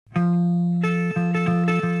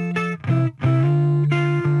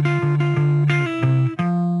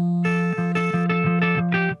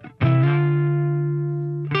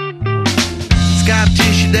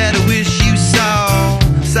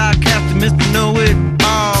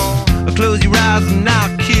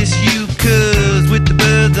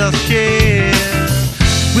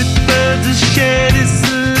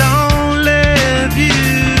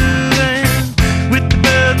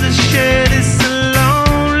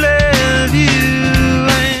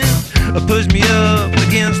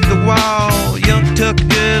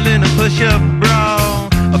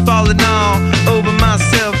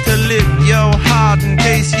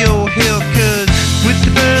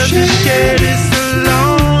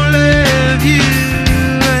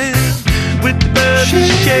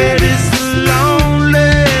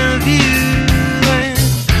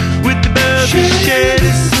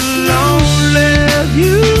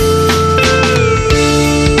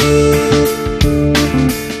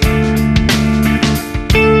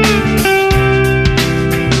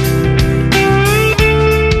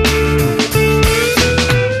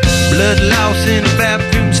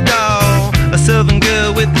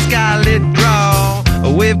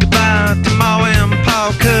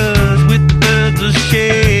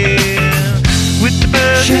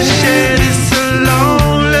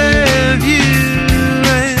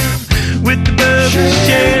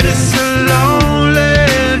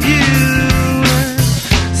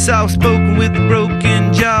soft spoken with a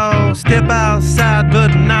broken jaw. Step outside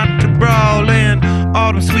but not to brawl. And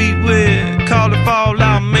autumn sweet wind, call it fall.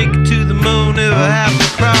 I'll make it to the moon if I have to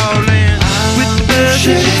crawl. And with the birds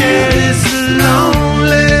that share this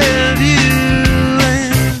lonely view.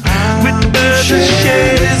 And with the birds that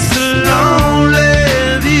share this lonely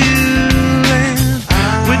view.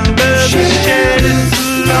 And with the birds that share this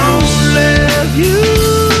lonely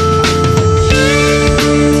view.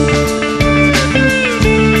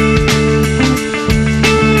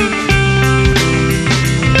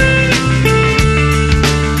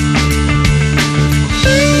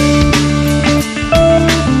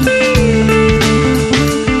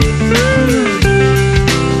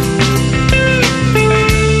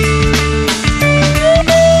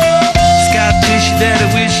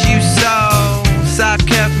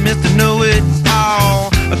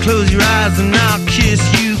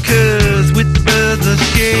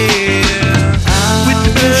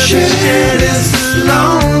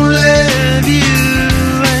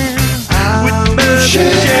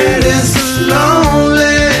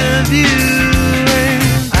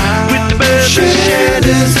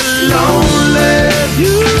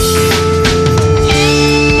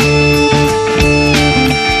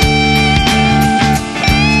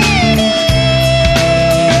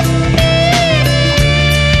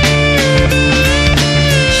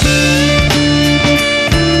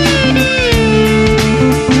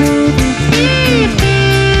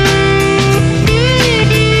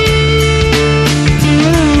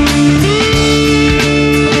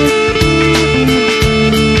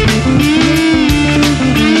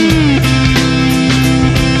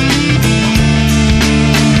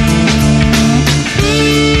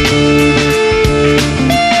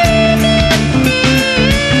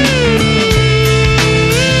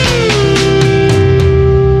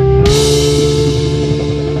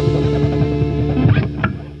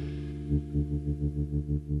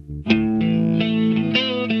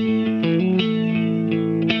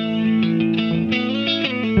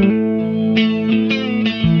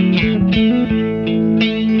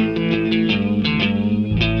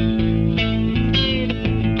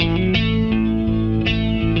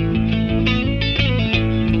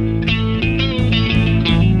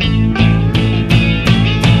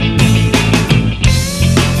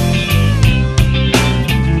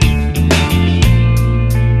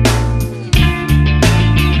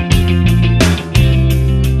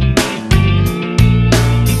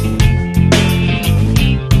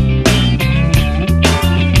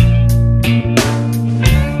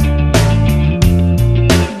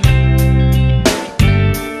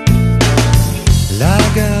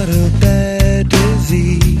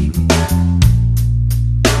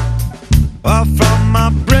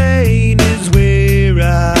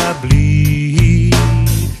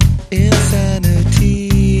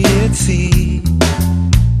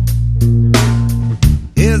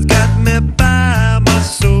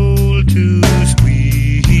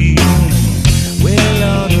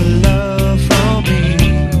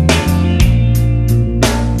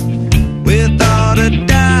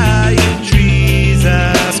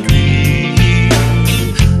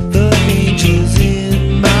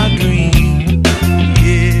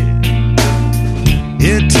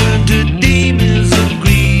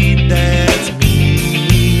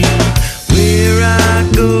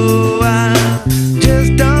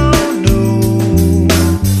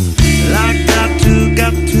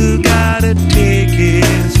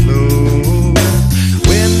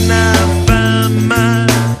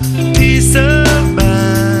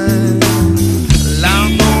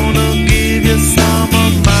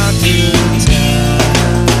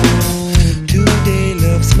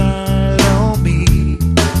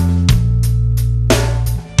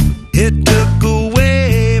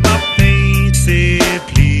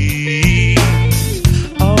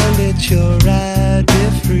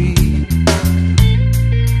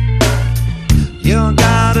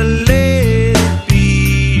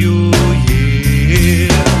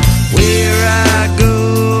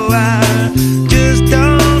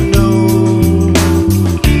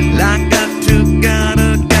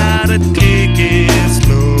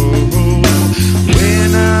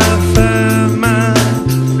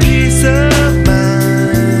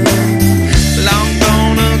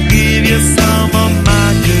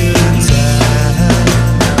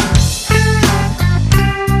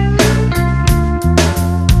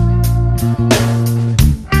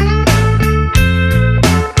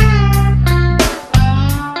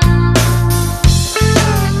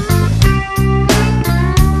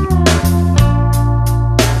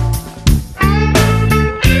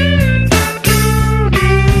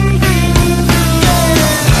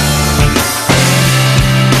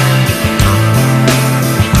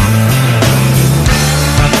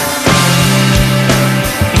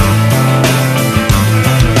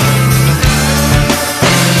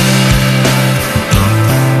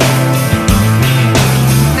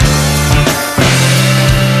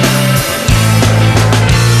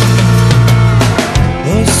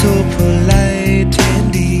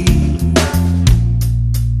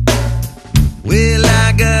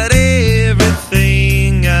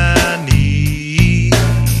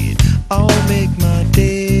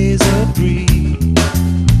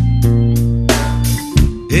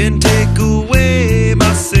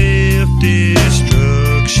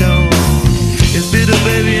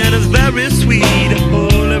 very sweet.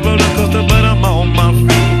 Holy roller coaster, but I'm on my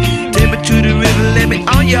feet. Take me to the river, let me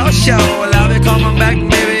on your shore. I'll be coming back,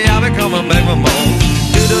 baby, I'll be coming back.